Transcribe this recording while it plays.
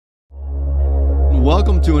and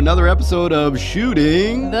welcome to another episode of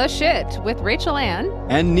Shooting the Shit with Rachel Ann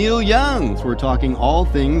and Neil Young. So we're talking all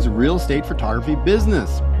things real estate photography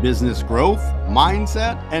business growth,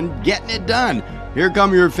 mindset, and getting it done. Here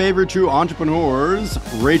come your favorite true entrepreneurs,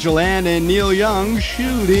 Rachel Ann and Neil Young,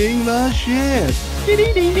 shooting the shit.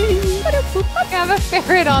 I have a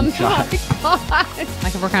ferret on the podcast.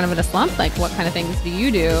 Like if we're kind of in a slump, like what kind of things do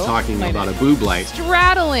you do? Talking about a boob light.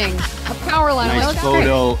 Straddling a power line. Nice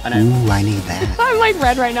photo. Ooh, I need that. I'm like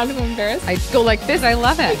red right now because I'm embarrassed. I go like this. I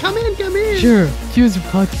love it. Come in. Sure, use your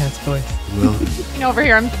podcast voice. You know, over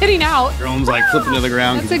here, I'm pitting out. Drone's like flipping to the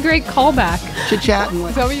ground. That's a great callback. Chit-chatting.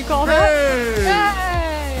 Is that what you call that? Hey!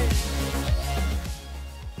 Hey!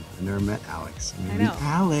 I never met Alex. I know.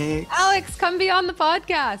 Alex. Alex, come be on the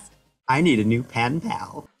podcast. I need a new pen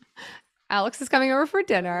pal. Alex is coming over for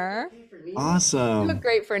dinner. You Awesome. look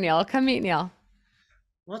great for Neil. Come meet Neil.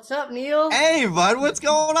 What's up, Neil? Hey, bud, what's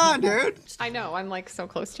going on, dude? I know. I'm like so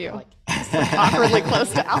close to you. Just like awkwardly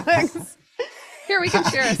close to Alex. Here, we can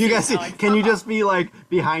share a You guys, seat, Alex. can you just be like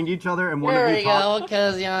behind each other and one There of we you talk? go,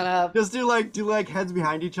 because you know. Just do like heads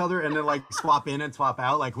behind each other and then like swap in and swap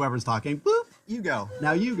out. Like whoever's talking, boop, you go.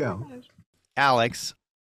 Now you go. Alex,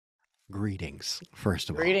 greetings, first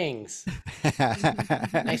of all. Greetings.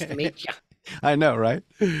 Nice to meet you. I know, right?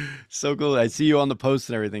 So cool. I see you on the post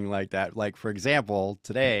and everything like that. Like, for example,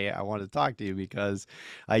 today I wanted to talk to you because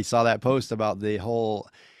I saw that post about the whole,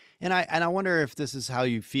 and I wonder if this is how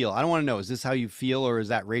you feel. I don't want to know, is this how you feel, or is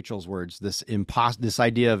that Rachel's words? This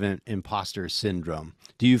idea of an imposter syndrome.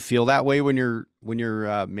 Do you feel that way when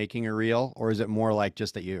you're making a reel, or is it more like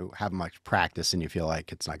just that you have much practice and you feel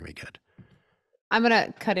like it's not gonna be good? I'm going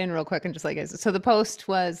to cut in real quick and just like, so the post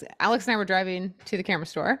was Alex and I were driving to the camera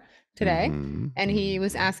store today, and he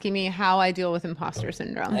was asking me how I deal with imposter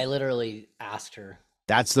syndrome. I literally asked her.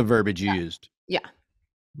 That's the verbiage you used. Yeah.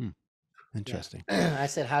 Interesting. I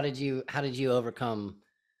said, "How did you overcome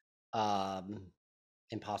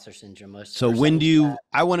imposter syndrome?" So when do you,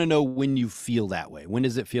 I want to know when you feel that way. When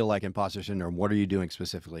does it feel like imposter syndrome? What are you doing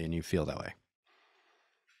specifically and you feel that way?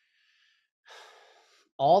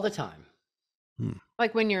 All the time.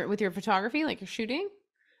 Like when you're with your photography, like you're shooting,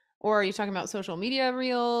 or are you talking about social media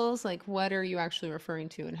reels? Like what are you actually referring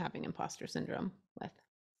to and having imposter syndrome with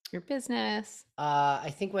your business?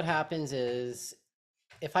 I think what happens is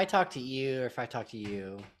if I talk to you or if I talk to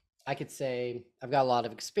you, I could say I've got a lot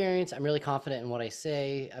of experience. I'm really confident in what I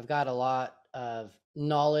say. I've got a lot of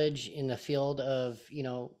knowledge in the field of,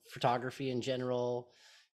 photography in general,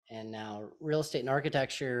 and now real estate and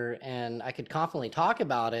architecture, and I could confidently talk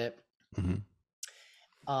about it.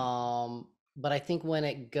 But I think when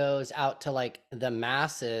it goes out to like the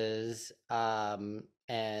masses,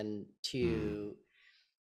 and to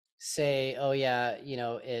say, oh yeah,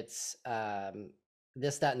 it's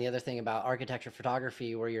this, that, and the other thing about architecture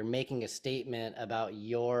photography, where you're making a statement about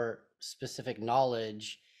your specific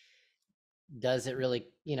knowledge, does it really,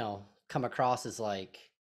 come across as like,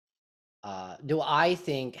 do I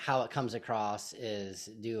think how it comes across is,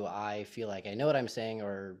 do I feel like I know what I'm saying,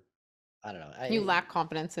 or I don't know. You lack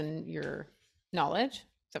confidence in your knowledge. Is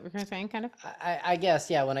that what you're saying, kind of? I guess,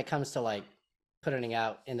 yeah, when it comes to like putting it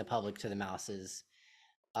out in the public to the masses,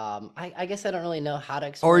 I guess I don't really know how to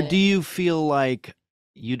explain Or it. do you feel like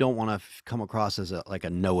you don't want to come across as like a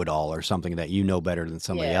know-it-all or something that you know better than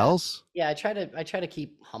somebody Yeah. else? Yeah, I try to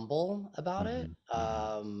keep humble about it.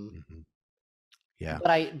 Yeah.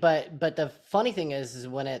 But the funny thing is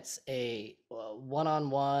when it's a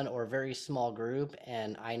one-on-one or very small group,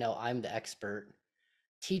 and I know I'm the expert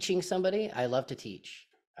teaching somebody. I love to teach.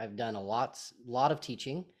 I've done a lot of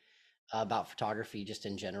teaching about photography just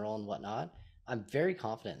in general and whatnot. I'm very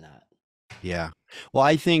confident in that. Yeah. Well,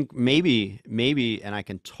 I think maybe, and I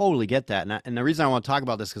can totally get that. And the reason I want to talk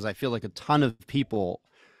about this, because I feel like a ton of people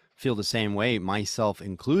feel the same way, myself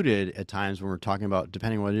included, at times when we're talking about,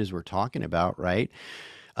 depending on what it is we're talking about, right?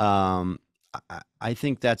 I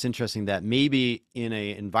think that's interesting that maybe in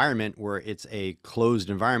a environment where it's a closed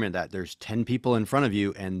environment, that there's 10 people in front of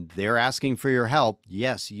you and they're asking for your help.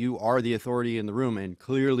 Yes, you are the authority in the room, and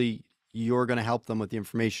clearly you're going to help them with the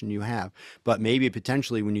information you have. But maybe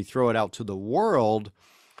potentially when you throw it out to the world,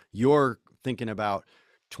 you're thinking about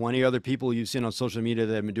 20 other people you've seen on social media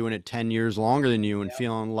that have been doing it 10 years longer than you, and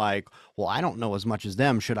feeling like, well, I don't know as much as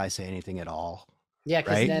them. Should I say anything at all? Yeah,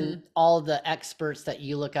 because Right? then all the experts that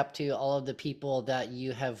you look up to, all of the people that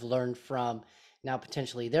you have learned from, now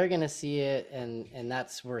potentially they're going to see it, and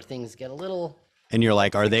that's where things get a little. And you're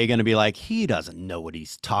like, are they going to be like, he doesn't know what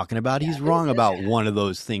he's talking about. He's wrong about one of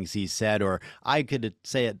those things he said, or I could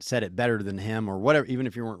said it better than him, or whatever. Even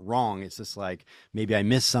if you weren't wrong, it's just like, maybe I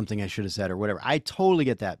missed something I should have said, or whatever. I totally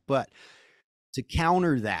get that. But to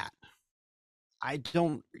counter that, I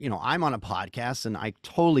don't, I'm on a podcast and I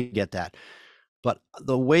totally get that. But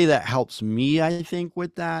the way that helps me, I think,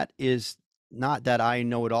 with that is not that I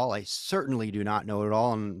know it all. I certainly do not know it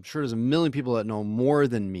all. And I'm sure there's a million people that know more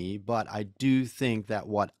than me, but I do think that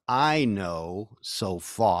what I know so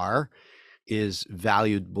far is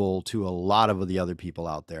valuable to a lot of the other people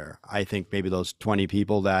out there. I think maybe those 20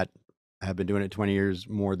 people that have been doing it 20 years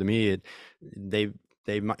more than me,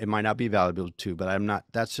 it might not be valuable too, but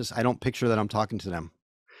I don't picture that I'm talking to them.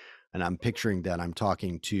 And I'm picturing that I'm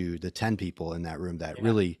talking to the 10 people in that room that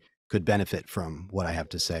really could benefit from what I have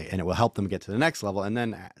to say, and it will help them get to the next level. And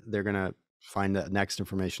then they're going to find the next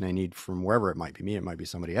information they need from wherever. It might be me, it might be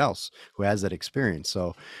somebody else who has that experience.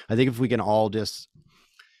 So I think if we can all just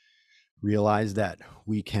realize that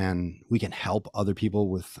we can help other people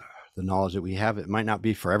with the knowledge that we have, it might not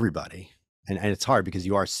be for everybody. And it's hard because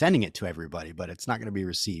you are sending it to everybody, but it's not going to be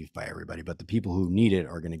received by everybody. But the people who need it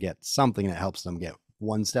are going to get something that helps them get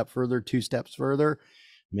one step further, two steps further.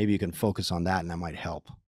 Maybe you can focus on that and that might help.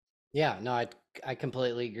 Yeah, no, I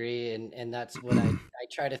completely agree. And that's what I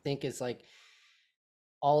try to think is like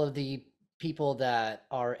all of the people that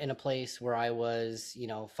are in a place where I was,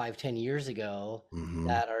 5-10 years ago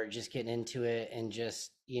that are just getting into it and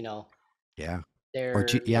just, they're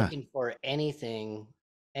looking for anything,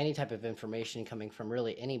 any type of information coming from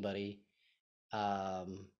really anybody.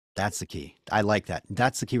 That's the key. I like that.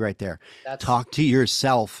 That's the key right there. Talk to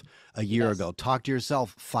yourself a year ago. Talk to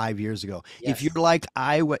yourself 5 years ago. If you're like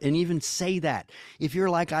and even say that, if you're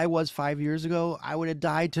like I was 5 years ago, I would have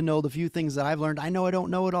died to know the few things that I've learned. I know I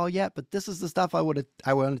don't know it all yet, but this is the stuff I want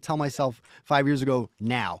to tell myself 5 years ago.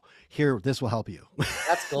 Now, here, this will help you.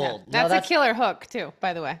 That's gold. That's a killer hook too,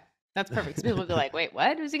 by the way. That's perfect. So people will be like, wait,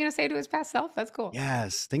 what is he going to say to his past self? That's cool.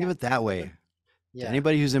 Yes. Think of it that way. Yeah.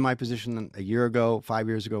 Anybody who's in my position a year ago, 5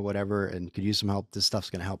 years ago, whatever, and could use some help, this stuff's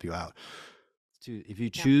going to help you out. If you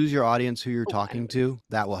choose your audience, who you're talking to,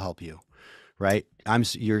 that will help you, right?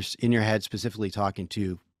 You're in your head specifically talking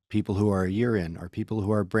to people who are a year in or people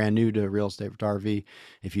who are brand new to real estate photography.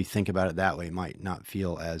 If you think about it that way, it might not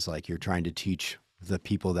feel as like you're trying to teach the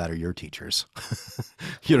people that are your teachers.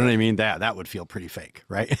 You know what I mean? That would feel pretty fake,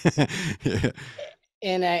 right?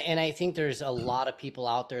 And I think there's a lot of people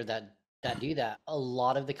out there that do that. A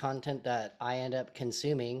lot of the content that I end up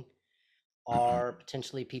consuming are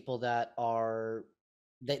potentially people that are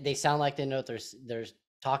they sound like they know what they're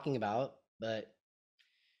talking about, but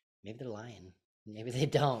maybe they're lying. Maybe they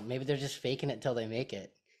don't. Maybe they're just faking it till they make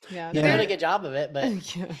it. Yeah, they're doing a good job of it, but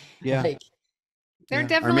there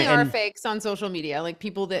definitely are fakes on social media, like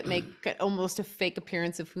people that make almost a fake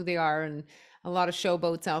appearance of who they are, and a lot of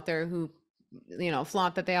showboats out there who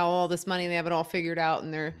flaunt that they have all this money, they have it all figured out,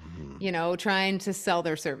 and they're trying to sell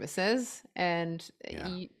their services, and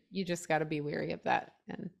you just got to be wary of that.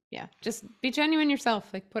 And just be genuine yourself,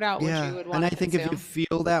 like put out what you would want. And I think if you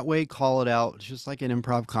feel that way, call it out. It's just like in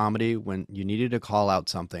improv comedy, when you needed to call out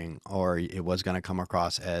something or it was going to come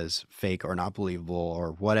across as fake or not believable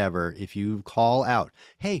or whatever, if you call out,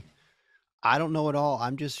 hey, I don't know it all,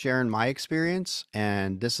 I'm just sharing my experience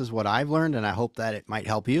and this is what I've learned and I hope that it might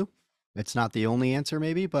help you. It's not the only answer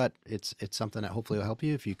maybe, but it's something that hopefully will help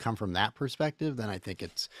you. If you come from that perspective, then I think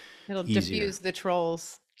it'll easier. Diffuse the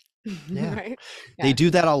trolls. Yeah. Right? They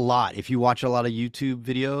do that a lot. If you watch a lot of YouTube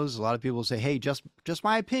videos, a lot of people say, hey, just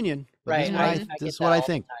my opinion. Right. This is what I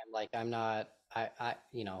think. Like I'm not, I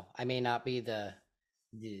may not be the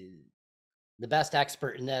best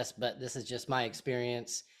expert in this, but this is just my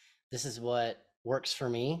experience. This is what works for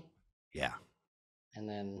me. Yeah. And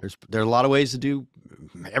then there are a lot of ways to do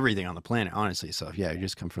everything on the planet, honestly. So you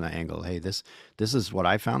just come from that angle. Hey, this is what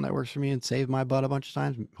I found that works for me and saved my butt a bunch of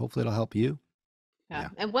times. Hopefully it'll help you. Yeah.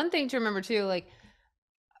 And one thing to remember too, like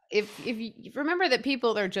if you remember that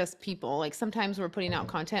people are just people, like sometimes we're putting out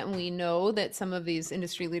content and we know that some of these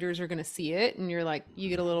industry leaders are going to see it. And you're like, you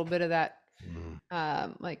get a little bit of that,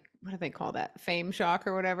 like, what do they call that? Fame shock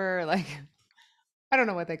or whatever. Like, I don't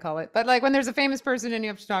know what they call it, but like when there's a famous person and you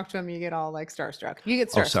have to talk to them, you get all like starstruck. You get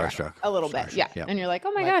starstruck a little bit. Yeah. Yep. And you're like,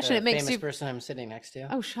 oh my gosh. And it makes you person I'm sitting next to.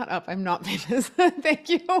 Oh, shut up. I'm not famous. Thank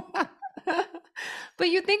you. But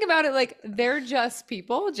you think about it, like they're just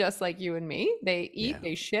people just like you and me. They eat,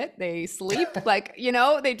 they shit, they sleep, like,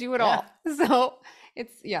 they do it all. So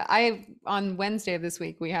it's, on Wednesday of this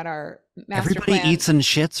week, we had our master plan. Everybody eats and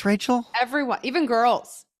shits, Rachel? Everyone, even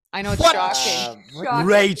girls. I know it's shocking.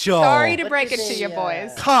 Rachel. Sorry to break it to you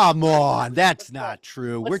boys. Come on. That's not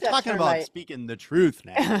true. We're talking about speaking the truth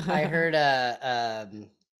now. I heard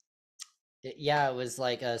it was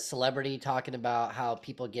like a celebrity talking about how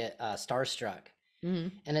people get starstruck.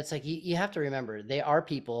 And it's like, you have to remember, they are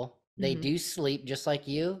people They do sleep just like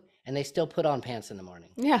you, and they still put on pants in the morning.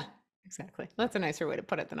 Yeah, exactly. That's a nicer way to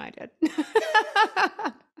put it than I did.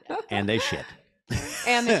 And they shit.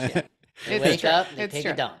 And they shit. They It's wake true. up, they It's take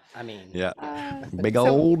true. a dump. I mean, Yeah. Big So-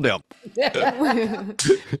 old dump.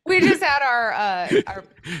 we just had our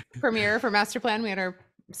premiere for Master Plan. We had our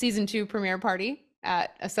season 2 premiere party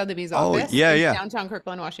at a Sotheby's Oh, office yeah, in yeah. downtown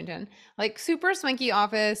Kirkland, Washington. Like super swanky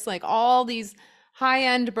office, like all these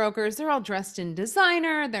high-end brokers. They're all dressed in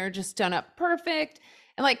designer. They're just done up perfect.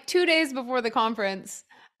 And like 2 days before the conference,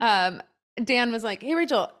 Dan was like, "Hey,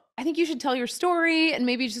 Rachel, I think you should tell your story and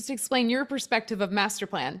maybe just explain your perspective of Master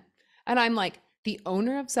Plan." And I'm like, the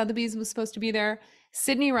owner of Sotheby's was supposed to be there.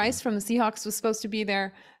 Sidney Rice from the Seahawks was supposed to be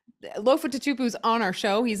there. Lofa Tatupu's on our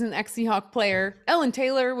show. He's an ex-Seahawk player. Ellen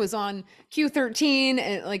Taylor was on Q13,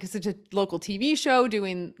 and like it's such a local TV show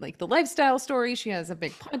doing like the lifestyle story. She has a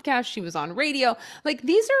big podcast. She was on radio. Like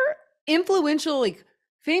these are influential, like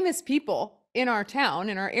famous people in our town,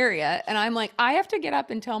 in our area. And I'm like, I have to get up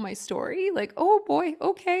and tell my story. Like, oh boy,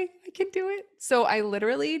 okay, I can do it. So I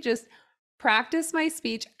literally just practice my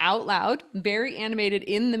speech out loud, very animated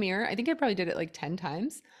in the mirror. I think I probably did it like 10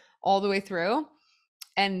 times all the way through.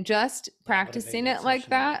 And just practicing good it like social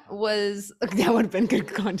that media was, that would have been good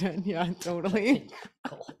content. Yeah, totally.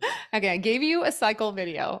 Okay, I gave you a cycle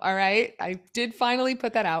video. All right. I did finally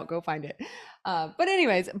put that out. Go find it. But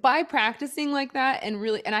anyways, by practicing like that and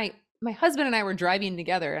really, and my husband and I were driving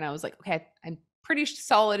together and I was like, okay, I'm pretty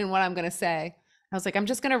solid in what I'm going to say. I was like, I'm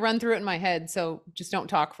just going to run through it in my head. So just don't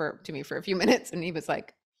talk to me for a few minutes. And he was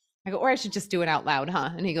like, I go, or I should just do it out loud, huh?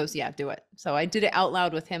 And he goes, yeah, do it. So I did it out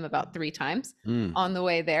loud with him about 3 times on the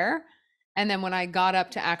way there. And then when I got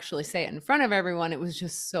up to actually say it in front of everyone, it was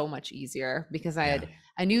just so much easier because I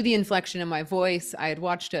knew the inflection in my voice. I had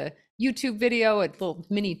watched a YouTube video, a little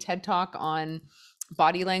mini TED talk on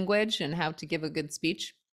body language and how to give a good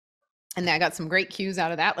speech. And then I got some great cues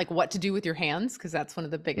out of that, like what to do with your hands, because that's one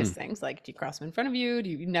of the biggest things. Like, do you cross them in front of you? Do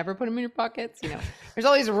you never put them in your pockets? You know, there's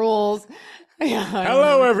all these rules. Yeah,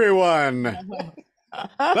 Hello, everyone.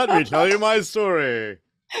 Let me tell you my story.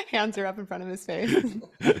 Hands are up in front of his face.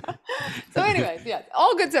 So anyways, yeah,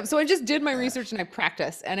 all good stuff. So I just did my research and I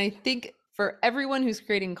practiced. And I think for everyone who's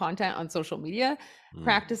creating content on social media,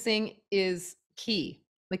 practicing is key.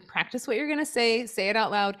 Like practice what you're going to say it out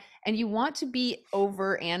loud. And you want to be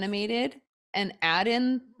over animated and add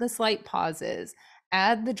in the slight pauses,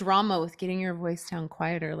 add the drama with getting your voice down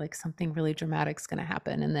quieter, like something really dramatic is going to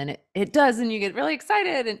happen. And then it does, and you get really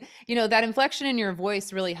excited. And you know, that inflection in your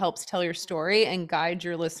voice really helps tell your story and guide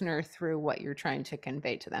your listener through what you're trying to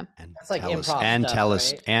convey to them. And That's like tell us- improv and stuff, tell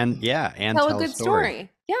us right? and Tell a good story.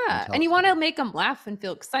 Yeah. tell And a you want to story. make them laugh and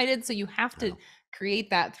feel excited. So you have to create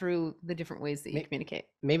that through the different ways that you communicate.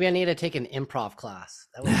 Maybe I need to take an improv class.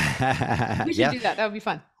 That would We should do that. That would be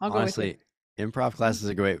fun. I'll Honestly, improv class is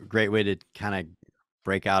a great way to kind of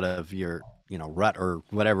break out of your rut or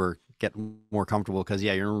whatever, get more comfortable, because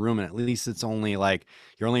you're in a room and at least it's only like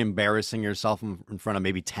you're only embarrassing yourself in front of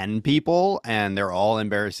maybe 10 people and they're all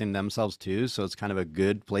embarrassing themselves too, so it's kind of a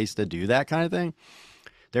good place to do that kind of thing.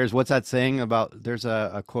 There's what's that saying about, there's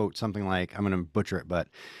a quote, something like, I'm gonna butcher it, but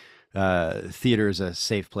theater is a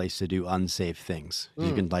safe place to do unsafe things.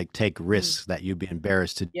 You can like take risks that you'd be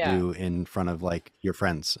embarrassed to do in front of like your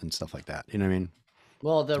friends and stuff like that, you know what I mean?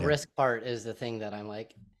 Well, the risk part is the thing that I'm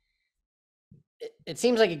like, it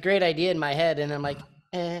seems like a great idea in my head, and I'm like,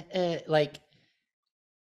 like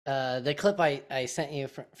the clip I sent you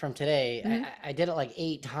from today, I did it like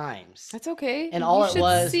 8 times. That's okay. And all you it should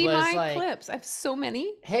was see my like, clips. I have so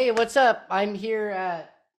many. Hey, what's up? I'm here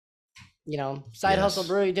at, Side Hustle Yes.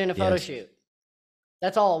 Brewery doing a photo Yes. shoot.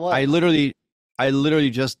 That's all it was. I literally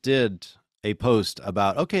just did a post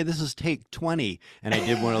about, okay, this is take 20, and I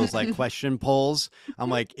did one of those like question polls. I'm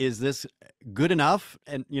like, is this good enough?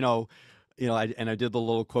 And I did the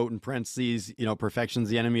little quote in parentheses, perfection's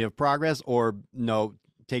the enemy of progress, or no,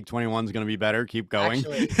 take 21 is going to be better. Keep going.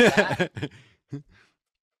 Actually,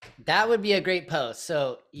 that would be a great post.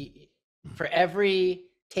 So for every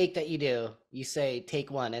take that you do, you say take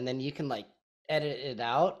 1, and then you can like edit it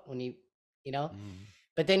out when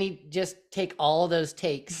but then you just take all those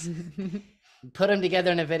takes, put them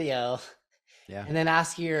together in a video, and then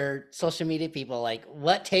ask your social media people, like,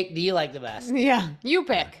 what take do you like the best? Yeah, you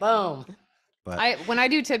pick. Boom. But When I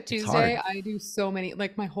do Tip Tuesday, hard. I do so many,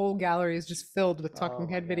 like my whole gallery is just filled with talking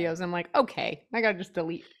head videos. I'm like, okay, I gotta just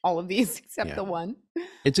delete all of these except the one.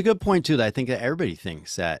 it's a good point too, that I think that everybody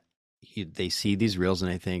thinks that they see these reels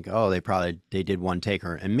and they think, oh, they did one take,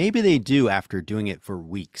 and maybe they do after doing it for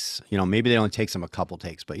weeks. Maybe they only takes them a couple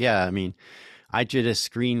takes, but yeah, I mean, I did a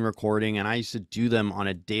screen recording, and I used to do them on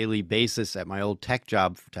a daily basis at my old tech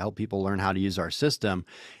job to help people learn how to use our system.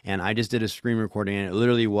 And I just did a screen recording, and it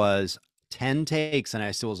literally was 10 takes, and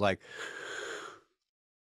I still was like,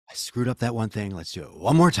 I screwed up that one thing. Let's do it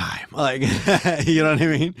one more time. Like, you know what I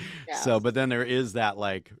mean? Yeah. So, but then there is that,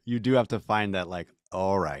 like, you do have to find that, like,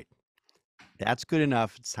 all right, that's good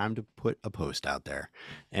enough. It's time to put a post out there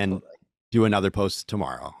and do another post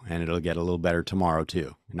tomorrow, and it'll get a little better tomorrow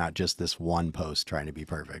too. Not just this one post trying to be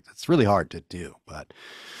perfect. It's really hard to do, but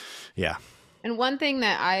yeah. And one thing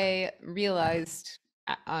that I realized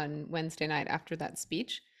on Wednesday night after that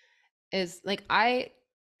speech is like I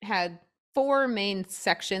had 4 main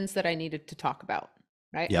sections that I needed to talk about,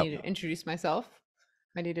 right? Yep. I needed to introduce myself.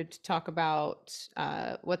 I needed to talk about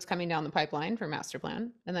what's coming down the pipeline for master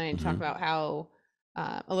plan. And then I need to talk about how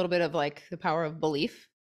a little bit of like the power of belief,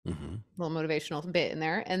 a little motivational bit in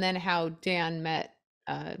there. And then how Dan met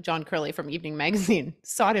John Curley from Evening Magazine,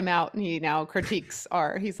 sought him out, and he now critiques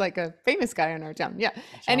he's like a famous guy in our town. Yeah. John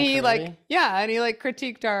And he Curley?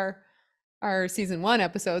 critiqued our season 1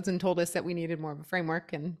 episodes and told us that we needed more of a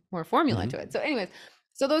framework and more formula to it. So anyways,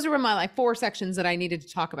 so those were my like 4 sections that I needed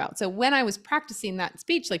to talk about. So when I was practicing that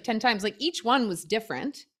speech like 10 times, like each one was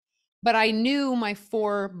different, but I knew my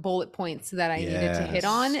 4 bullet points that I needed to hit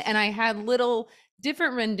on. And I had little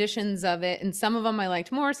different renditions of it. And some of them I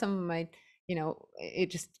liked more, some of them I, it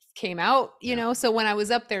just came out, you know? So when I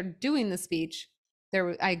was up there doing the speech,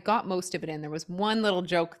 I got most of it in. There was one little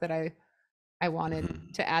joke that I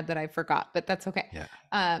wanted to add that I forgot, but that's okay.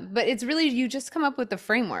 But it's really, you just come up with the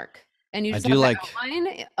framework. And you just have an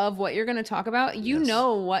outline of what you're going to talk about. You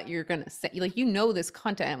know what you're going to say. Like, this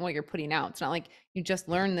content and what you're putting out. It's not like you just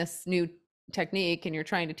learn this new technique and you're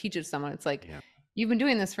trying to teach it to someone. It's like, you've been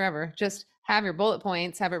doing this forever. Just have your bullet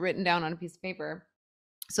points, have it written down on a piece of paper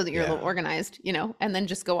so that you're a little organized, and then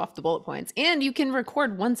just go off the bullet points. And you can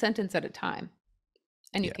record 1 sentence at a time.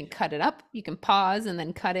 And you can cut it up. You can pause and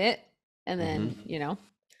then cut it. And then,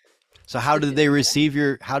 So how did they receive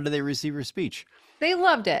your speech? They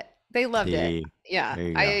loved it. They loved it. There you Yeah.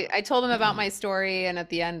 I told them about my story. And at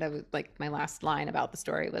the end, I was like, my last line about the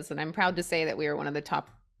story was, and I'm proud to say that we are one of the top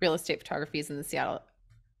real estate photographies in the Seattle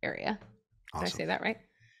area. Did I say that right?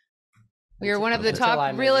 We are one of the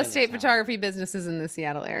top real estate photography businesses in the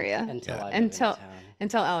Seattle area.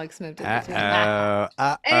 Until Alex moved into town.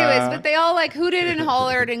 Anyways, but they all like hooted and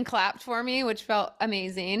hollered and clapped for me, which felt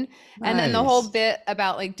amazing. And then the whole bit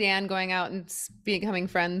about like Dan going out and becoming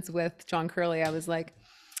friends with John Curley, I was like,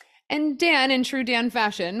 and Dan, in true Dan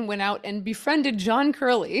fashion, went out and befriended John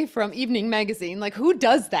Curley from Evening Magazine. Like, who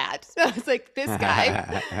does that? I was like, this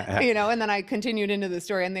guy, and then I continued into the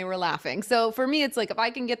story and they were laughing. So for me, it's like, if I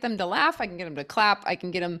can get them to laugh, I can get them to clap. I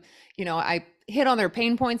can get them, I hit on their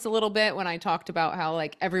pain points a little bit when I talked about how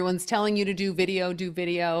like everyone's telling you to do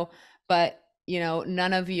video, but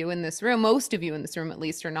none of you in this room, most of you in this room at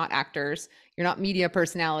least, are not actors. You're not media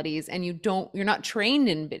personalities, and you're not trained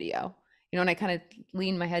in video. And I kind of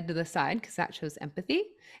leaned my head to the side because that shows empathy.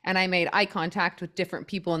 And I made eye contact with different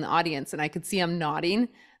people in the audience, and I could see them nodding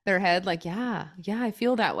their head like, yeah, I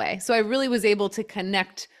feel that way. So I really was able to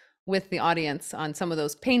connect with the audience on some of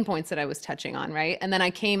those pain points that I was touching on, right? And then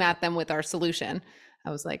I came at them with our solution. I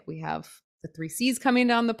was like, we have the 3 C's coming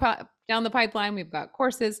down the pipeline. We've got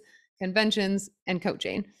courses, conventions, and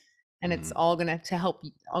coaching. And it's all going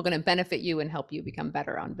to benefit you and help you become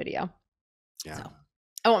better on video. Yeah. So,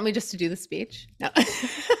 I want me just to do the speech. No.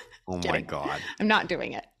 Oh my God. I'm not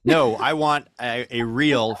doing it. No, I want a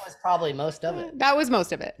real. That was probably most of it. That was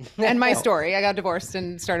most of it. And my story. I got divorced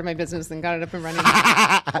and started my business and got it up and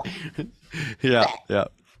running. Yeah.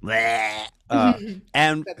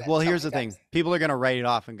 And well, here's the thing. People are going to write it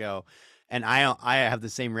off and go, and I have the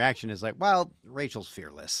same reaction as like, well, Rachel's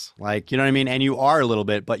fearless. Like, you know what I mean? And you are a little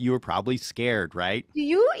bit, but you were probably scared, right?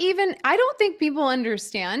 I don't think people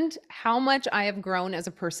understand how much I have grown as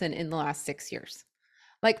a person in the last 6 years.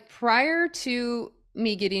 Like prior to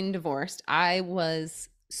me getting divorced, I was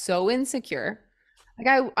so insecure. Like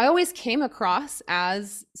I always came across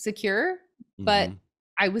as secure, but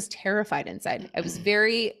I was terrified inside. I was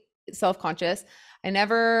very self-conscious. I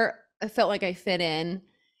never felt like I fit in.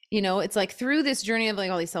 It's like through this journey of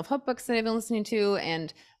like all these self-help books that I've been listening to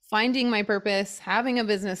and finding my purpose, having a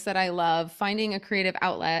business that I love, finding a creative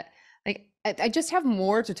outlet, like I just have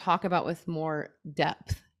more to talk about with more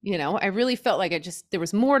depth. I really felt like there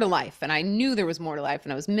was more to life, and I knew there was more to life,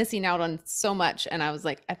 and I was missing out on so much. And I was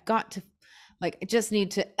like, I just need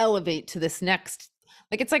to elevate to this next,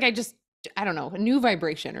 like, it's like, I don't know, a new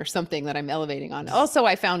vibration or something that I'm elevating on. Also,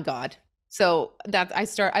 I found God. So that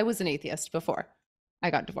I was an atheist before I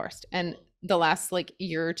got divorced, and the last like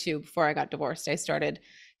year or two before I got divorced, I started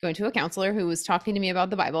going to a counselor who was talking to me about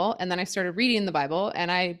the Bible. And then I started reading the Bible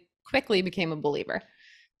and I quickly became a believer.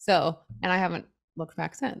 So, and I haven't looked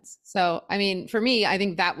back since. So, I mean, for me, I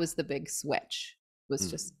think that was the big switch, was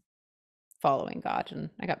just following God. And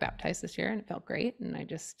I got baptized this year and it felt great. And I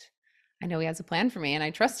know he has a plan for me and I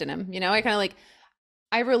trust in him. You know, I kind of like,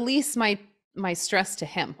 I release my stress to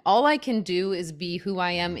him. All I can do is be who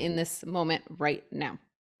I am in this moment right now.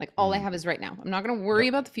 Like all I have is right now. I'm not going to worry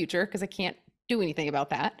about the future because I can't do anything about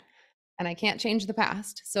that. And I can't change the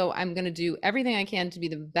past. So I'm going to do everything I can to be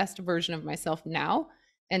the best version of myself now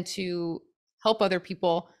and to help other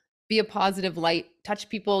people, be a positive light, touch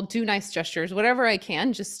people, do nice gestures, whatever I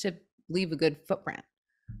can, just to leave a good footprint.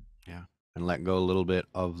 Yeah. And let go a little bit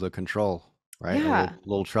of the control, right? Yeah. A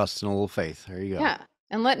little trust and a little faith. There you go. Yeah.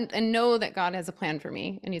 And know that God has a plan for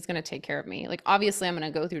me and he's going to take care of me. Like obviously I'm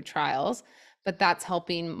going to go through trials, but that's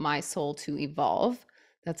helping my soul to evolve.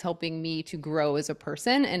 That's helping me to grow as a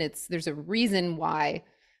person. And there's a reason why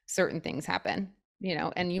certain things happen, you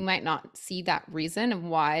know, and you might not see that reason of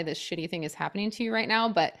why this shitty thing is happening to you right now,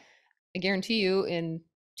 but I guarantee you in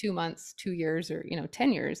 2 months, 2 years, or,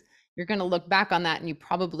 10 years, you're going to look back on that and you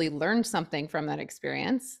probably learned something from that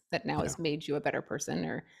experience that now has made you a better person,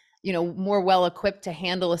 or, more well equipped to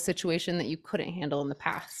handle a situation that you couldn't handle in the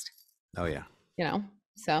past. Oh yeah.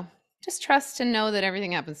 So just trust and know that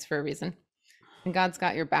everything happens for a reason. And God's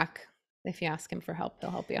got your back. If you ask him for help,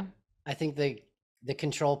 he'll help you. I think the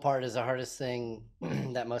control part is the hardest thing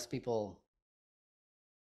that most people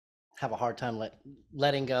have a hard time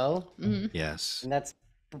letting go. Mm-hmm. Yes. And that's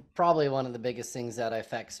probably one of the biggest things that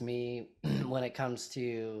affects me when it comes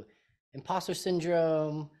to imposter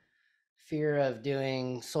syndrome, fear of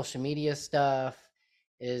doing social media stuff,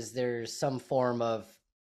 is there's some form of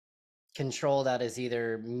control that is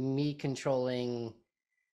either me controlling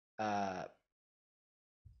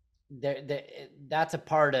that's a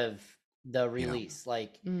part of the release.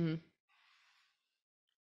 Like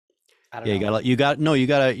I don't know. You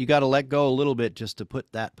gotta let go a little bit just to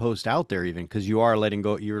put that post out there, even because you're letting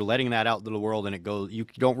that out to the world, and you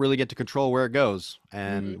don't really get to control where it goes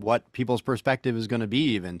and what people's perspective is going to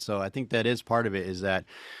be even. So I think that is part of it, is that,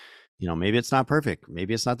 maybe it's not perfect.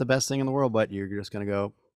 Maybe it's not the best thing in the world, but you're just going to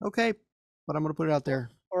go, okay, but I'm going to put it out there.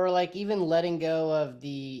 Or like even letting go of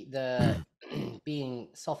the being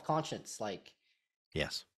self-conscious, like,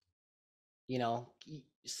 yes,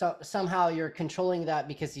 so somehow you're controlling that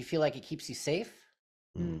because you feel like it keeps you safe.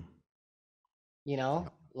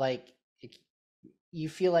 Like you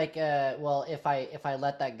feel like well, if I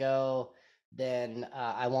let that go, then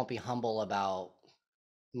I won't be humble about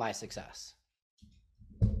my success,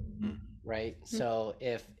 right? So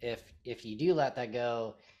if you do let that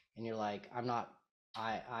go and you're like,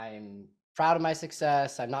 I'm proud of my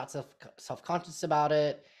success, I'm not self-conscious about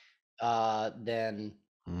it, then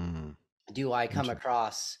do I come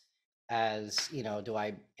across as, am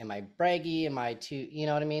I braggy? Am I too, you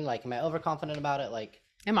know what I mean? Like, am I overconfident about it? Like,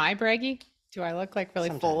 am I braggy? Do I look like really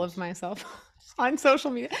full of myself on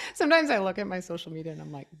social media? Sometimes I look at my social media and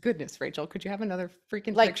I'm like, goodness, Rachel, could you have another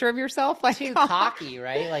freaking picture of yourself? Like too cocky,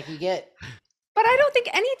 right? Like you get. But I don't think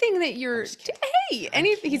anything that you're,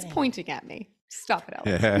 he's pointing at me. Stop it,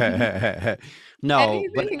 Alex. No,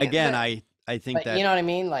 but again, I think that, you know what I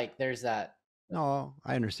mean? Like there's that. No,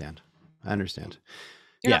 I understand.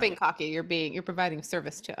 You're not being cocky. You're providing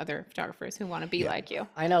service to other photographers who want to be like you.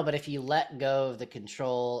 I know, but if you let go of the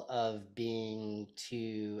control of being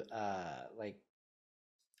too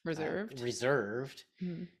reserved,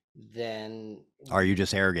 then are you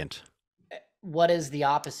just arrogant? What is the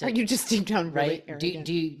opposite? Are you just deep down really arrogant?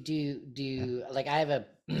 Do like I have a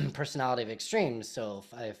personality of extremes, so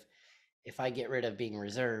if I get rid of being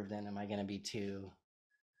reserved, then am I going to be too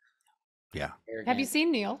arrogant? Have you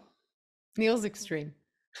seen Neil? Neil's extreme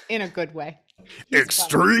in a good way.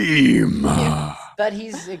 Extreme. Yes. But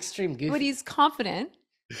he's extreme goofy. But he's confident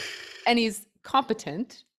and he's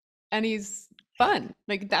competent and he's fun.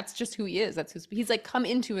 Like that's just who he is. He's like come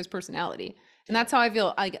into his personality. And that's how I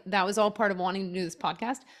feel. That was all part of wanting to do this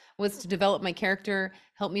podcast, was to develop my character,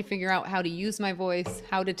 help me figure out how to use my voice,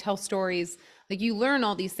 how to tell stories. Like you learn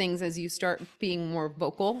all these things as you start being more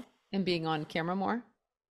vocal and being on camera more.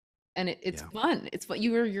 And it's fun. It's what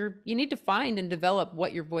you need to find and develop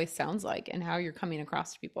what your voice sounds like and how you're coming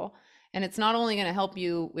across to people. And it's not only going to help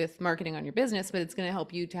you with marketing on your business, but it's going to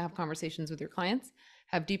help you to have conversations with your clients,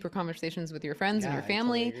 have deeper conversations with your friends and your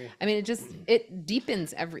family. I mean, it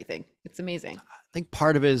deepens everything. It's amazing. I think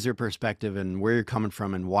part of it is your perspective and where you're coming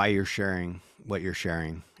from and why you're sharing what you're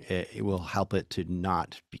sharing. It will help it to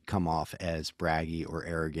not come off as braggy or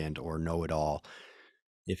arrogant or know-it-all.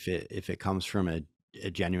 if it comes from a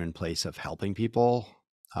genuine place of helping people,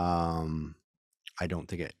 I don't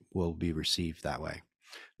think it will be received that way,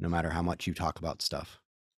 no matter how much you talk about stuff.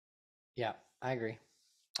 Yeah, I agree.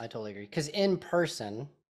 I totally agree. Because in person,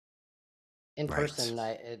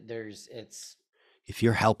 Right. it's If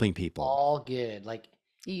you're helping people, all good. Like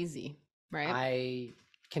Easy, right? I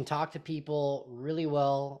can talk to people really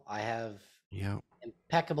well. I have yeah,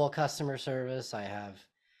 impeccable customer service. I have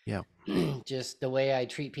yeah, just the way I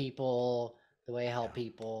treat people, the way I help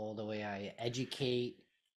people, the way I educate.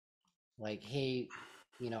 Like, hey,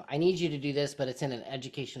 I need you to do this, but it's in an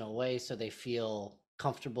educational way so they feel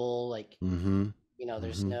comfortable. Like, mm-hmm.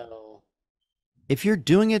 there's no. If you're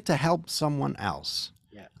doing it to help someone else,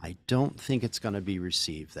 Yeah. I don't think it's going to be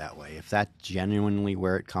received that way. If that's genuinely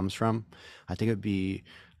where it comes from, I think it'd be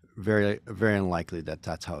very, very unlikely that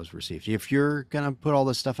that's how it's received. If you're going to put all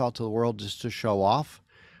this stuff out to the world just to show off,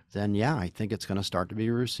 then yeah, I think it's going to start to be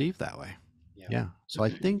received that way. Yeah. So I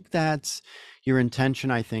think that's your intention,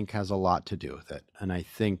 I think, has a lot to do with it. And I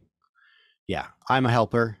think, yeah, I'm a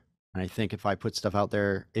helper. And I think if I put stuff out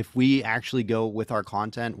there, if we actually go with our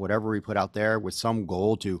content, whatever we put out there with some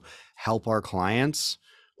goal to help our clients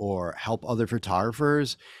or help other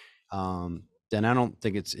photographers, then I don't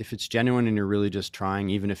think if it's genuine and you're really just trying,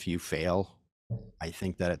 even if you fail, I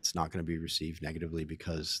think that it's not going to be received negatively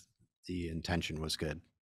because the intention was good.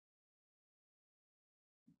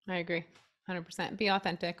 I agree. 100%. Be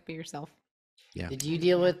authentic, be yourself. Yeah.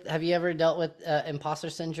 Have you ever dealt with imposter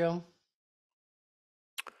syndrome?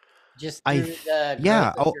 Just through the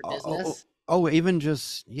yeah. growth of your business? Even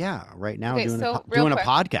just, right now Okay, doing so doing real a quick.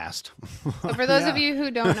 podcast. So for those of Yeah. you who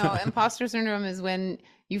don't know, imposter syndrome is when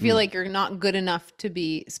you feel like you're not good enough to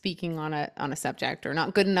be speaking on a subject, or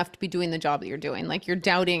not good enough to be doing the job that you're doing. Like you're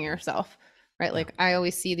doubting yourself, right? Like I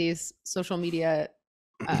always see these social media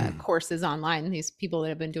courses online, these people that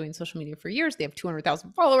have been doing social media for years, they have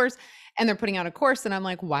 200,000 followers and they're putting out a course, and I'm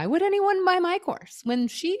like, why would anyone buy my course when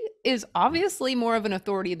she is obviously more of an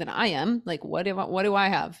authority than I am? Like what do I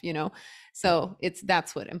have, So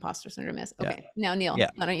that's what imposter syndrome is. Okay. Now Neil,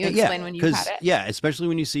 why don't you explain when you've had it? Yeah, especially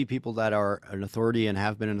when you see people that are an authority and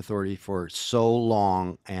have been an authority for so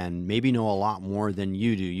long and maybe know a lot more than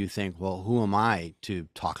you do, you think, well, who am I to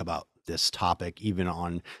talk about this topic even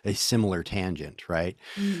on a similar tangent, right?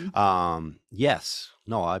 Yes.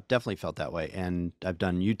 No, I've definitely felt that way. And I've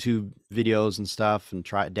done YouTube videos and stuff and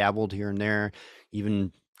dabbled here and there,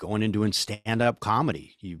 even going into doing stand-up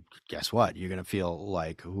comedy. Guess what? You're going to feel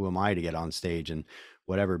like, who am I to get on stage and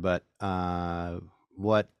whatever. But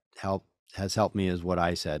what has helped me is what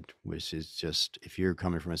I said, which is just, if you're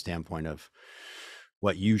coming from a standpoint of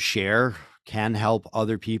what you share can help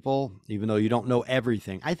other people, even though you don't know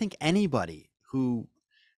everything. I think anybody who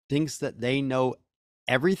thinks that they know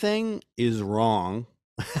everything is wrong.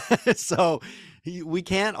 So we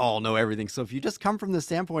can't all know everything. So if you just come from the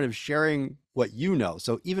standpoint of sharing what you know,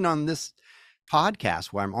 so even on this podcast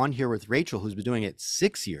where I'm on here with Rachel, who's been doing it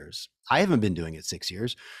 6 years, I haven't been doing it 6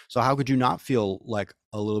 years. So how could you not feel like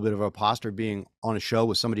a little bit of an imposter being on a show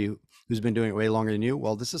with somebody who's been doing it way longer than you?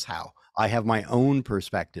 Well, this is how I have my own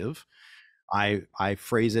perspective. I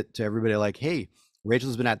phrase it to everybody like, hey,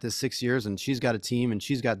 Rachel's been at this 6 years and she's got a team and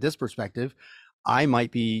she's got this perspective.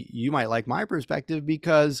 You might like my perspective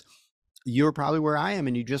because you're probably where I am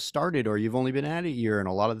and you just started, or you've only been at it a year. And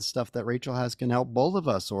a lot of the stuff that Rachel has can help both of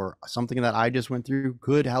us, or something that I just went through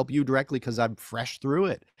could help you directly because I'm fresh through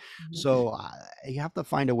it. So you have to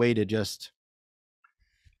find a way to just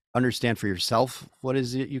understand for yourself what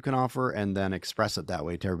is it you can offer, and then express it that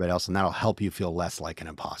way to everybody else. And that'll help you feel less like an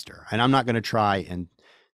imposter. And I'm not going to try and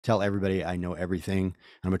tell everybody I know everything.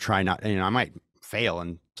 I'm going to try not, I might fail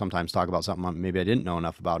and sometimes talk about something maybe I didn't know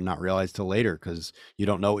enough about and not realize till later, because you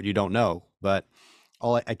don't know what you don't know. But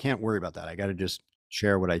I can't worry about that. I got to just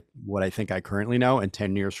share what I think I currently know. And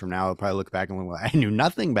 10 years from now, I'll probably look back and go, well, I knew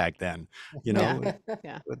nothing back then, Yeah.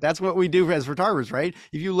 But that's what we do as photographers, right?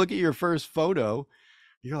 If you look at your first photo,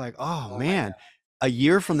 you're like, oh man, a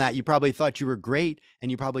year from that, you probably thought you were great.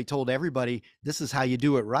 And you probably told everybody, this is how you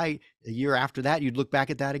do it right. A year after that, you'd look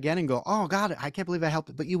back at that again and go, oh God, I can't believe I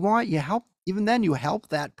helped. But you help, even then you help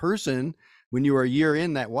that person when you were a year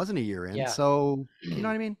in that wasn't a year in. Yeah. So you know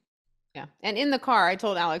what I mean? Yeah. And in the car, I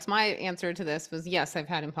told Alex, my answer to this was, yes, I've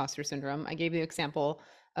had imposter syndrome. I gave the example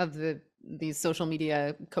of these social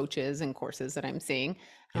media coaches and courses that I'm seeing.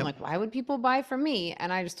 I'm like, why would people buy from me?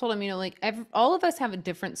 And I just told him, all of us have a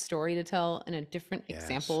different story to tell, and a different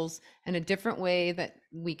examples, and a different way that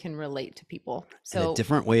we can relate to people. So and a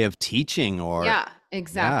different way of teaching, or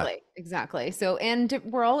exactly. Exactly. So, and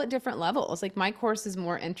we're all at different levels. Like my course is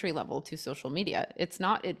more entry level to social media. It's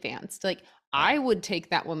not advanced. Like Right. I would take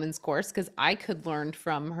that woman's course because I could learn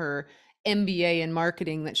from her MBA in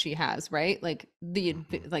marketing that she has, right? Like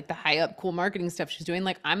like the high up cool marketing stuff she's doing.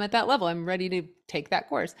 Like I'm at that level. I'm ready to take that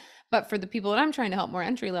course. But for the people that I'm trying to help more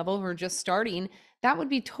entry level who are just starting, that would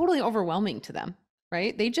be totally overwhelming to them,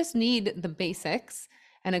 right? They just need the basics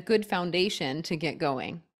and a good foundation to get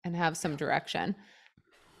going and have some direction.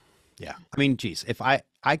 Yeah. I mean, geez, if I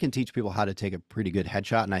can teach people how to take a pretty good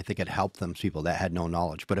headshot, and I think it helped them people that had no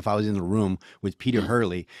knowledge. But if I was in the room with Peter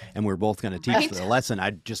Hurley and we're both going to teach Right. the lesson,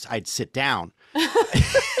 I'd sit down.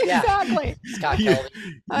 Exactly. Scott You, Kelly.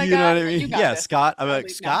 you know what I You mean? got Yeah, this. Scott. I'm I'll like,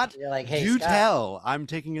 leave now. Scott, You're like, hey, do Scott. tell. I'm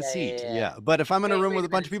taking a Yeah, seat. yeah, yeah. Yeah. But if I'm in a room Wait with a a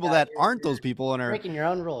bunch of minute, people Scott, that aren't those people and are, breaking your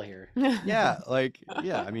own rule here. yeah, like,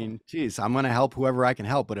 yeah, I mean, geez, I'm going to help whoever I can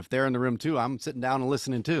help. But if they're in the room too, I'm sitting down and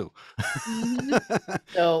listening too.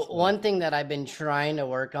 So one thing that I've been trying to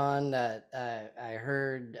work on that I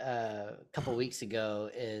heard a couple weeks ago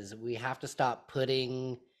is we have to stop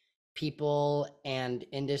putting people and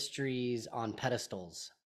industries on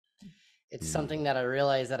pedestals. It's something that I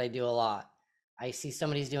realize that I do a lot. I see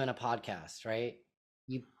somebody's doing a podcast, right?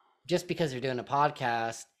 You just because they're doing a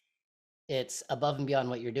podcast, it's above and beyond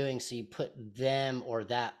what you're doing, so you put them or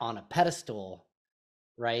that on a pedestal,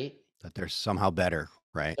 right? That they're somehow better,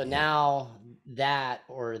 right? So now that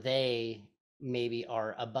or they maybe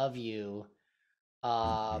are above you.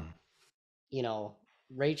 Mhm. You know,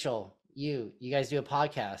 Rachel, you guys do a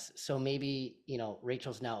podcast. So maybe, you know,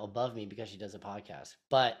 Rachel's now above me because she does a podcast.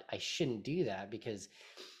 But I shouldn't do that because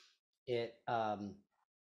it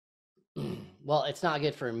well, it's not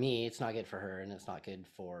good for me, it's not good for her, and it's not good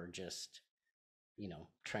for just, you know,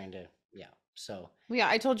 trying to So Yeah,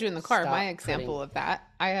 I told you in the car, my Stop example putting- of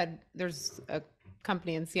that. There's a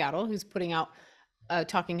company in Seattle who's putting out a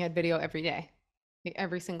talking head video every day, like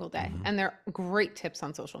every single day. Mhm. And they're great tips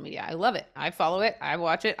on social media. I love it. I follow it. I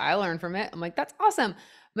watch it. I learn from it. I'm like, that's awesome.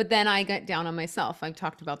 But then I get down on myself. I've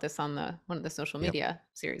talked about this on one of the social Yep. media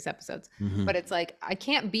series episodes. Mhm. But it's like, I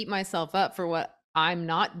can't beat myself up for what I'm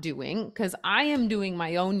not doing because I am doing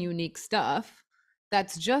my own unique stuff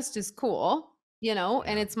that's just as cool, you know,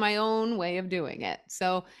 and Yeah. it's my own way of doing it.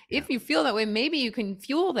 So if Yeah. you feel that way, maybe you can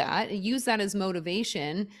fuel that and use that as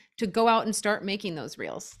motivation to go out and start making those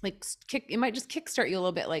reels. Like it might just kickstart you a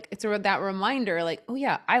little bit. Like it's that reminder, like, oh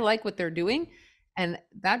yeah, I like what they're doing. And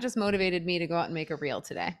that just motivated me to go out and make a reel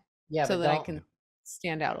today. Yeah, so but that I don't- can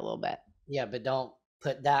stand out a little bit. Yeah, but don't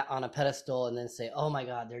put that on a pedestal and then say, "Oh my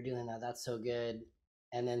God, they're doing that. That's so good,"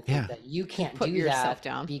 and then think Yeah. that you can't Put do yourself that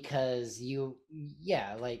down. because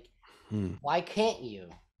like, Hmm. why can't you?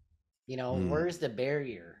 You know, Hmm. where's the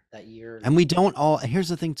barrier that you're? And we don't all, here's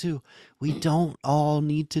the thing too, we don't all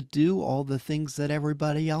need to do all the things that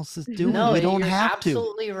everybody else is doing. No, we don't you're have to.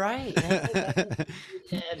 absolutely right. And I think that's-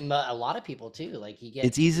 and a lot of people too. Like you get,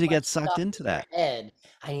 It's easy to too get much sucked stuff into in your that. head.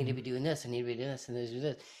 I need to be doing this. I need to be doing this, and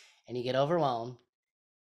this, and you get overwhelmed,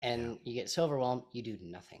 and you get so overwhelmed, you do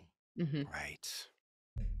nothing. Mhm. Right.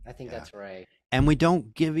 I think Yeah. that's right. And we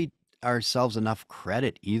don't give ourselves enough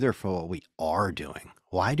credit either for what we are doing.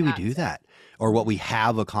 Why do we do that? Or what we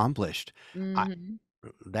have accomplished? Mhm.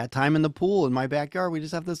 That time in the pool in my backyard, we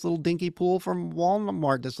just have this little dinky pool from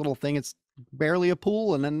Walmart, this little thing. It's barely a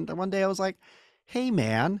pool. And then one day I was like, hey,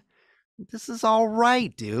 man, this is all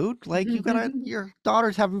right, dude. Like your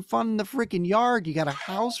daughter's having fun in the freaking yard. You got a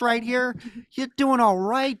house right here. You're doing all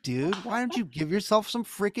right, dude. Why don't you give yourself some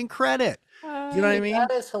freaking credit? You know what I Dude, mean?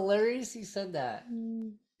 That is hilarious. You said that.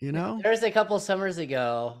 You know? There's a couple summers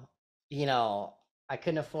ago, you know, I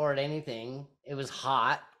couldn't afford anything. It was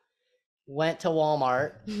hot. Went to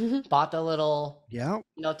Walmart, bought the little, Yeah.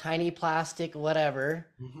 you know, tiny plastic, whatever.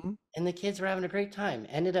 Mhm. And the kids were having a great time.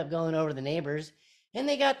 Ended up going over to the neighbors, and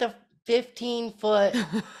they got the 15-foot,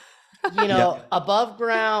 you know, above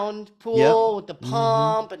ground pool with the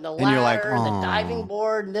pump and the ladder And you're like, and the diving "Aw."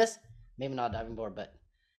 board and this. Maybe not a diving board, but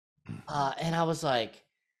and I was like,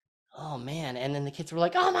 oh man. And then the kids were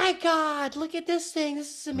like, oh my God, look at this thing.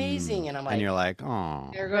 This is amazing. And I'm like, and you're like, oh,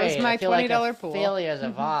 There goes great, my I feel like $20 a pool. failure as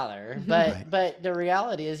a father. But Right. but the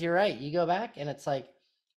reality is you're right. You go back and it's like,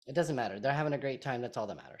 it doesn't matter. They're having a great time. That's all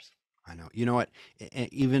that matters. I know. You know what?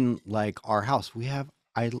 Even like our house, we have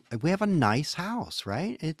a nice house,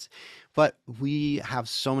 right? But we have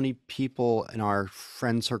so many people in our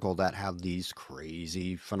friend circle that have these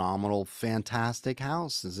crazy, phenomenal, fantastic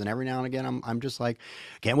houses, and every now and again, I'm just like,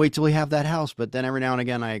 can't wait till we have that house. But then every now and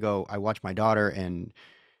again, I watch my daughter and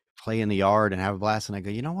play in the yard and have a blast, and I go,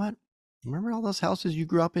 you know what? Remember all those houses you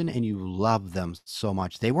grew up in, and you love them so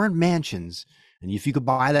much. They weren't mansions, And if you could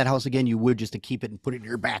buy that house again, you would, just to keep it and put it in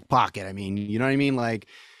your back pocket. I mean, you know what I mean? Like,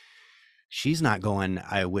 she's not going,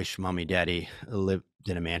 I wish mommy, daddy lived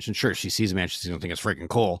in a mansion. Sure, she sees a mansion, she's gonna think it's freaking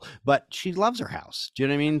cool, but she loves her house. Do you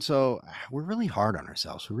know what I mean? So we're really hard on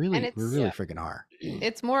ourselves. We're really freaking hard.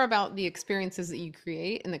 It's more about the experiences that you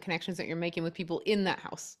create and the connections that you're making with people in that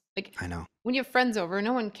house. Like, I know. when you have friends over,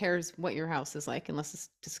 no one cares what your house is like unless it's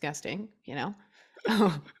disgusting, you know?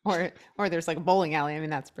 or there's like a bowling alley. I mean,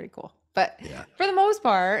 that's pretty cool. But for the most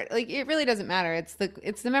part, like, it really doesn't matter. It's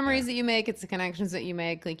the memories that you make. It's the connections that you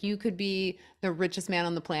make. Like, you could be the richest man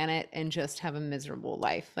on the planet and just have a miserable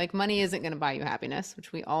life. Like, money isn't going to buy you happiness,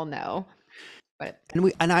 which we all know. But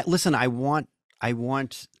I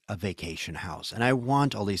want a vacation house, and I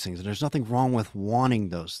want all these things, and there's nothing wrong with wanting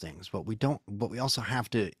those things, but we also have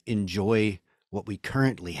to enjoy what we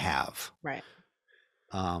currently have. Right.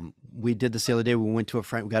 We did this the other day. We went to a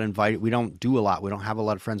friend, we got invited. We don't do a lot. We don't have a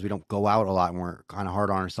lot of friends. We don't go out a lot, and we're kind of hard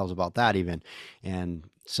on ourselves about that even. And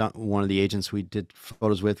one of the agents we did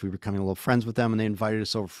photos with, we were becoming a little friends with them, and they invited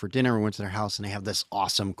us over for dinner. We went to their house, and they have this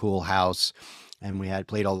awesome, cool house. And we had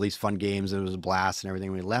played all these fun games. It was a blast and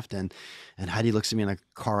everything. We left, and Heidi looks at me in the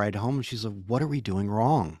car ride home, and she's like, "What are we doing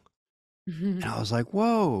wrong?" And I was like,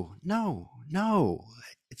 "Whoa, no,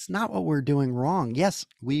 it's not what we're doing wrong. Yes,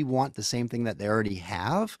 we want the same thing that they already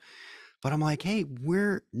have, but I'm like, hey,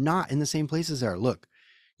 we're not in the same place as they are. Look,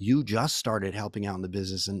 you just started helping out in the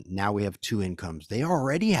business, and now we have 2 incomes. They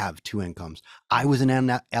already have 2 incomes. I was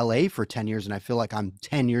in LA for 10 years, and I feel like I'm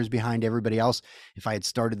 10 years behind everybody else. If I had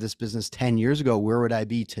started this business 10 years ago, where would I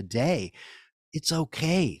be today? It's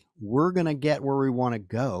okay. We're going to get where we want to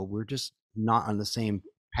go. We're just not on the same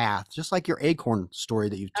path. Just like your acorn story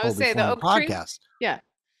that you've told before on the podcast. Yeah.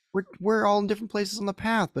 We're all in different places on the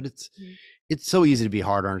path, but it's so easy to be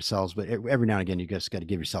hard on ourselves. But every now and again, you just got to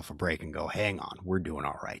give yourself a break and go, hang on, we're doing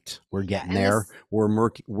all right. We're getting there.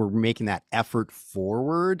 We're making that effort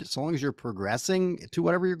forward. As long as you're progressing to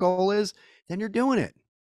whatever your goal is, then you're doing it.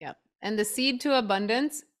 Yep. And the seed to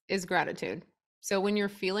abundance is gratitude. So when you're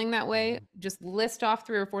feeling that way, just list off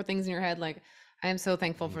 3 or 4 things in your head. Like, I am so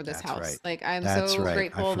thankful for this house. Right. Like, I'm so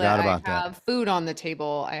grateful that I have food on the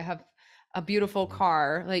table. I have a beautiful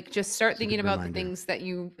car. Like, just start thinking about the things that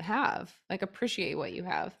you have. Like, appreciate what you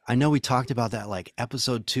have. I know we talked about that like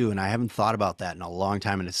episode 2, and I haven't thought about that in a long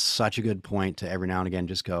time. And it's such a good point to every now and again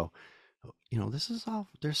just go, you know, this is all,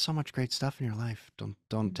 there's so much great stuff in your life.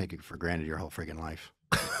 Don't take it for granted your whole freaking life.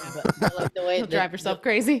 But like the way you'll drive yourself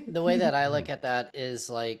crazy. The way that I look at that is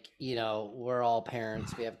like, you know, we're all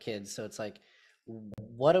parents, we have kids. So it's like,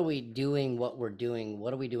 what are we doing? What we're doing?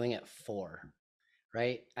 What are we doing it for?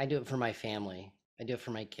 Right? I do it for my family. I do it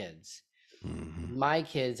for my kids. Mm-hmm. My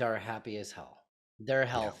kids are happy as hell. They're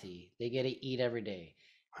healthy. They get to eat every day.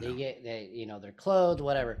 They're clothed,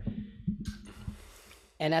 whatever.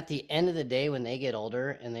 And at the end of the day, when they get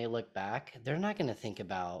older and they look back, they're not going to think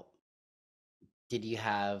about, did you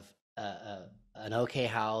have an okay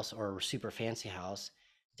house or a super fancy house?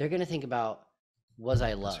 They're going to think about, was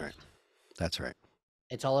I loved? That's right.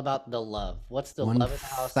 It's all about the love. What's the love of the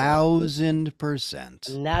house? 1,000%.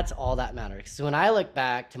 And that's all that matters. So when I look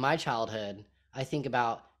back to my childhood, I think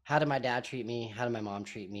about, how did my dad treat me? How did my mom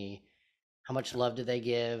treat me? How much love did they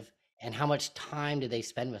give? And how much time did they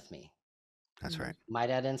spend with me? That's right. My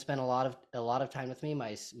dad didn't spend a lot of time with me.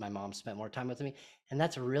 My mom spent more time with me. And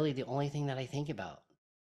that's really the only thing that I think about.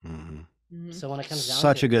 Mm-hmm. So when it comes down to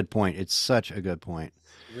such a good point. It's such a good point.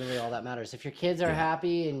 Really all that matters. If your kids are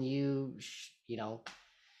happy and you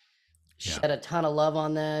shed a ton of love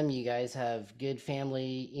on them, you guys have good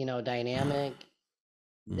family, dynamic,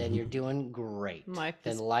 then you're doing great. Life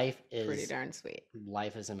is pretty darn sweet.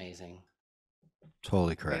 Life is amazing.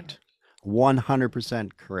 Totally correct.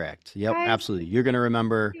 100% correct. Yep, absolutely. You're gonna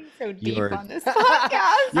remember. So deep on this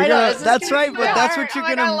podcast. That's right, but that's what you're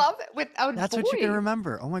gonna. I love it. That's what you're gonna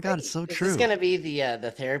remember. Oh my God, it's so true. This is gonna be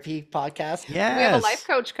the therapy podcast. Yes. We have a life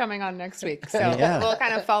coach coming on next week, so we'll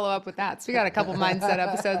kind of follow up with that. So we got a couple mindset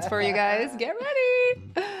episodes for you guys. Get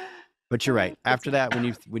ready. But you're right. After that,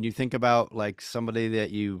 when you think about like somebody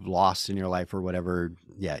that you lost in your life or whatever,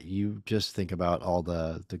 you just think about all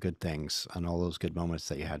the good things and all those good moments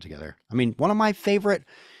that you had together. I mean, one of my favorite,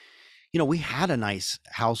 we had a nice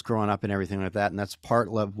house growing up and everything like that. And that's part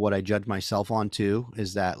of what I judge myself on too,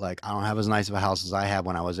 is that like, I don't have as nice of a house as I had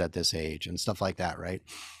when I was at this age and stuff like that. Right.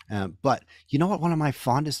 But you know what? One of my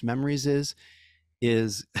fondest memories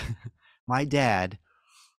is my dad.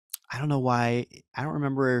 I don't know why. I don't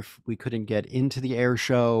remember if we couldn't get into the air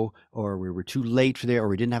show or we were too late for there or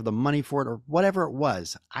we didn't have the money for it or whatever it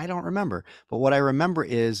was. I don't remember. But what I remember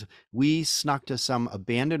is we snuck to some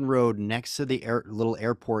abandoned road next to the little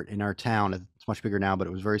airport in our town. It's much bigger now, but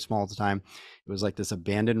it was very small at the time. It was like this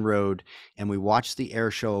abandoned road, and we watched the air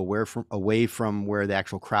show away from where the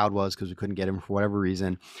actual crowd was because we couldn't get him for whatever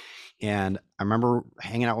reason. And I remember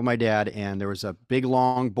hanging out with my dad, and there was a big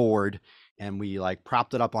long board, and we like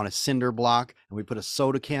propped it up on a cinder block, and we put a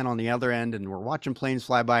soda can on the other end, and we're watching planes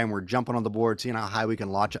fly by, and we're jumping on the board, seeing how high we can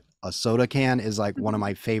launch a soda can is like one of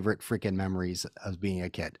my favorite freaking memories of being a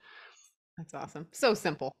kid. That's awesome. So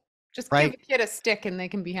simple. Just Right? give a kid a stick and they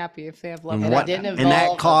can be happy if they have love. And, And it what, didn't and involve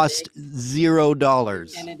that a cost big-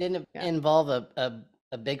 $0. And it didn't Yeah. involve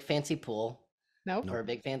a big fancy pool Nope. or a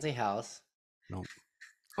big fancy house.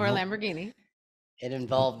 Or a Nope. Lamborghini. It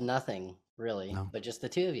involved nothing really, No. but just the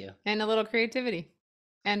two of you. And a little creativity.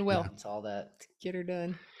 And will. That's all that. Get her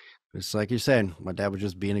done. It's like you're saying, my dad was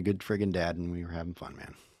just being a good friggin' dad, and we were having fun,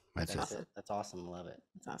 man. That's That's it. it. That's awesome. Love it.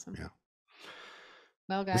 That's awesome. Yeah.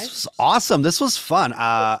 Well, This guys. was awesome. This was fun.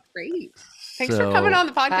 Great. Thanks for coming so- on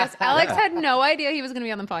the podcast. Alex had no idea he was going to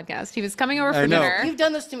be on the podcast. He was coming over I for know. dinner. You've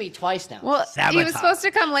done this to me twice now. Well, he was Sabotage. supposed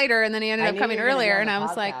to come later, and then he ended I up knew coming you were gonna be earlier, on and the I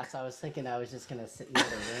was like, podcast. I was thinking I was just gonna sit in the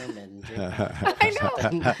other room and drink. I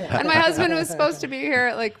know. And my husband was supposed to be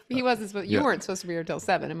here. Like he wasn't supposed. You Yeah. weren't supposed to be here till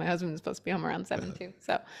 7, and my husband was supposed to be home around 7 too.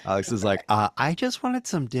 So Alex is like, I just wanted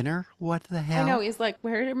some dinner. What the hell? I know he's like,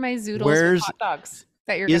 "Where are my zoodles Where's- with hot dogs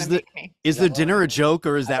that you're is gonna the- make me?" Is Yeah, the well, dinner a joke,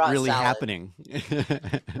 or is I that brought really salad. happening?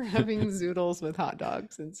 We're having zoodles with hot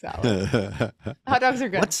dogs and salad. Hot dogs are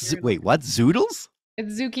good. Wait, what? Zoodles?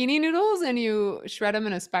 It's zucchini noodles, and you shred them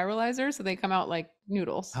in a spiralizer, so they come out like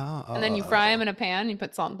noodles. And then you fry them in a pan. You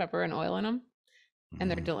put salt and pepper and oil in them, and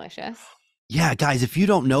they're Mm. delicious. Yeah, guys, if you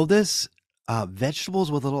don't know this,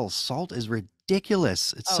 vegetables with a little salt is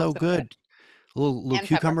ridiculous. It's Oh, so so good. good. A little And pepper.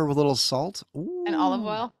 cucumber with a little salt. And olive Ooh.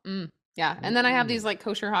 oil. Yeah. And then I have these like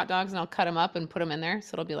kosher hot dogs, and I'll cut them up and put them in there,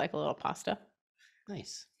 so it'll be like a little pasta.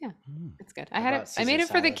 Nice. Mm. It's good. How I had about it. I made Caesar it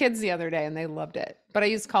for the salad? kids the other day, and they loved it. But I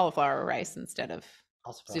used cauliflower rice instead of.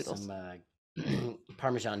 Also brought Zoodles. some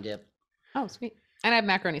Parmesan dip. Oh, sweet. And I have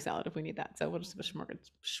macaroni salad if we need that. So we'll just have a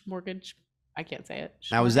smorgasbord. I can't say it.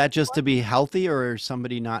 Now, is Smorgasbord? that just to be healthy, or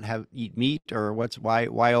somebody not eat meat, or why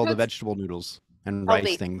all the That's- vegetable noodles and Healthy.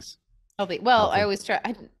 rice things? healthy? Well, I Healthy. always try.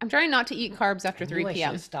 I'm trying not to eat carbs after I 3 knew I p.m.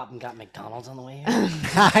 should've stopped and got McDonald's on the way here.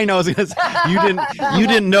 I know. I was gonna say, you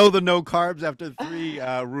didn't know the no carbs after 3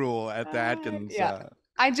 rule at the Atkins. yeah.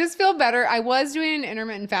 I just feel better. I was doing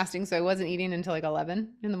intermittent fasting, so I wasn't eating until like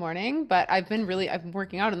 11 in the morning, but I've been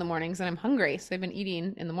working out in the mornings, and I'm hungry. So I've been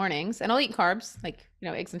eating in the mornings, and I'll eat carbs, like,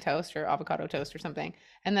 eggs and toast or avocado toast or something.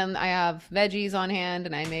 And then I have veggies on hand,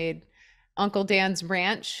 and I made Uncle Dan's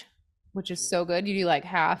ranch, which is so good. You do like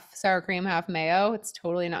half sour cream, half mayo. It's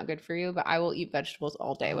totally not good for you, but I will eat vegetables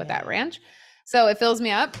all day with that Yeah. ranch. So it fills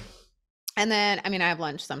me up. And then, I have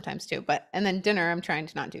lunch sometimes too, and then dinner, I'm trying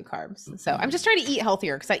to not do carbs. So I'm just trying to eat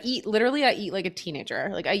healthier, because I eat like a teenager.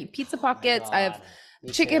 Like I eat pizza Oh my pockets. I have God.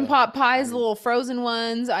 Me chicken too. pot pies, the Um, little frozen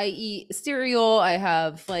ones. I eat cereal. I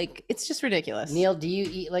have it's just ridiculous. Neil, do you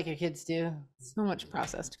eat like your kids do? So much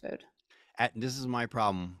processed food. This is my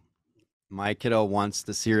problem. My kiddo wants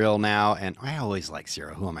the cereal now, and I always like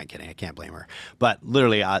cereal. Who am I kidding? I can't blame her. But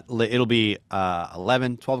literally, it'll be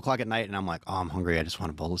 11, 12 o'clock at night, and I'm like, oh, I'm hungry. I just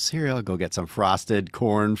want a bowl of cereal. Go get some frosted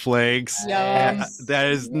corn flakes. Yum. That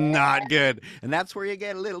is not good. And that's where you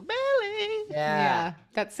get a little belly. Yeah.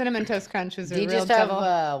 That cinnamon toast crunch is Do a you real just have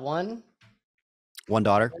devil. one? One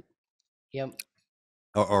daughter Yep.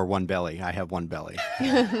 or one belly. I have one belly.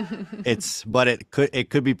 But it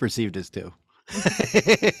could be perceived as two.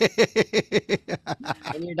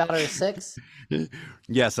 And your daughter is 6?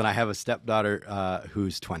 Yes, and I have a stepdaughter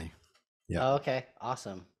who's 20. Yeah. Oh, okay.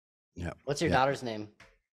 Awesome. Yeah. What's your Yeah. daughter's name?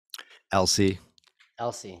 Elsie.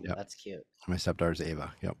 Elsie. Yep. That's cute. My stepdaughter's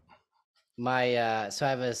Ava. Yep. So I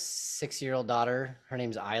have a 6-year-old daughter. Her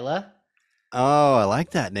name's Isla. Oh, I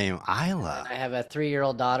like that name, And Isla. I have a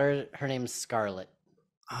 3-year-old daughter. Her name's Scarlett.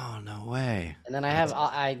 Oh, no way. And then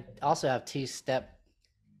I also have 2 step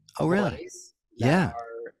Oh, really? boys that Yeah.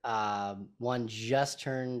 are, one just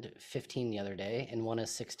turned 15 the other day, and one is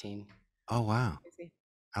 16. Oh, wow.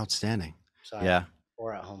 Outstanding. So I Yeah. have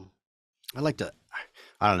 4 at home. I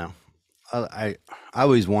don't know. I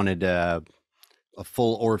always wanted a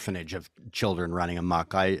full orphanage of children running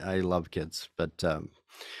amok. I love kids, but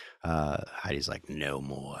Heidi's like, no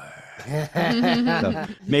more. So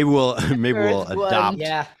maybe we'll First one. adopt.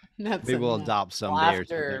 Yeah. That's Maybe we'll enough. adopt someday or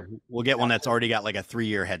after- something. We'll get one that's already got like a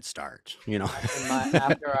 3-year head start.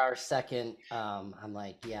 After our second, I'm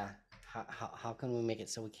like, yeah. How can we make it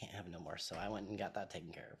so we can't have no more? So I went and got that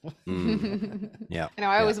taken care of. Yeah. I know.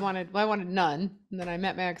 I always wanted none. And then I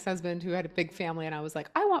met my ex-husband, who had a big family, and I was like,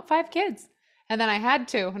 I want 5 kids. And then I had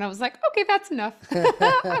to, and I was like, okay, that's enough.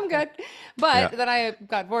 I'm good. But then I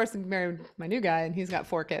got divorced and married my new guy, and he's got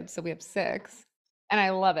 4 kids, so we have 6. And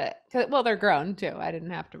I love it. Well, they're grown too. I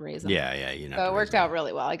didn't have to raise them. Yeah, you know. So it worked out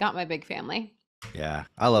really well. I got my big family. Yeah,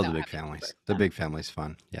 I love the No, big having families. worked The fun. big family's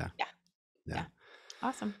fun. Yeah. Yeah.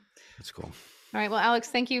 Awesome. That's cool. All right. Well, Alex,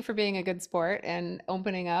 thank you for being a good sport and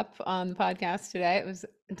opening up on the podcast today. It was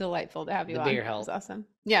delightful to have you The on. beer It was helped. awesome.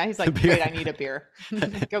 Yeah, he's like, beer. wait, I need a beer.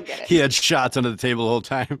 Go get it. He had shots under the table the whole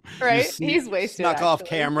time. Right? Just He's wasted, Snuck off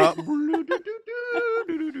actually. camera.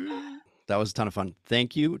 That was a ton of fun.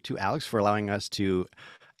 Thank you to Alex for allowing us to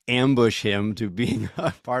ambush him to being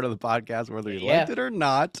a part of the podcast, whether he liked it or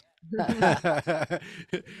not.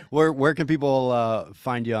 Where can people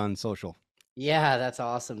find you on social? Yeah, that's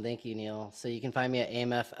awesome. Thank you, Neil. So you can find me at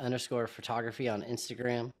AMF_photography on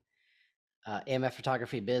Instagram, AMF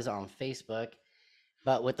Photography Biz on Facebook.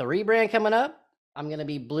 But with the rebrand coming up, I'm going to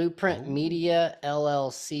be Blueprint Media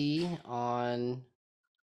LLC on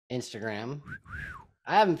Instagram.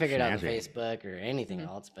 I haven't figured out the Snazzy. Facebook or anything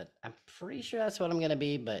else, but I'm pretty sure that's what I'm going to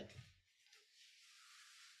be. But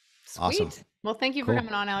Sweet. Awesome. Well, thank you Cool. for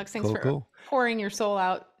coming on, Alex. Thanks for Cool. pouring your soul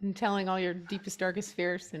out and telling all your deepest, darkest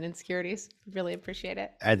fears and insecurities. Really appreciate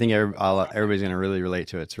it. I think everybody's going to really relate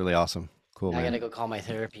to it. It's really awesome. Cool, I got man. to go call my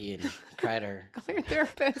therapy and cry to her. Call your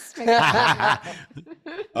therapist.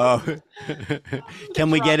 Oh, can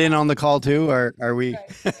we get in on the call too, or are we?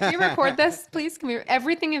 Can you record this, please? Can we?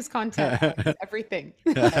 Everything is content. Alex. Everything.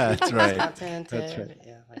 That's right. Content, That's right.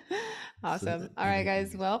 yeah, Awesome. All right,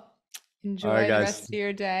 guys. Well, enjoy right, the guys. rest of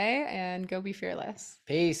your day and go be fearless.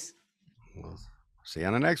 Peace. See you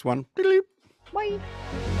on the next one.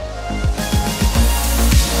 Bye.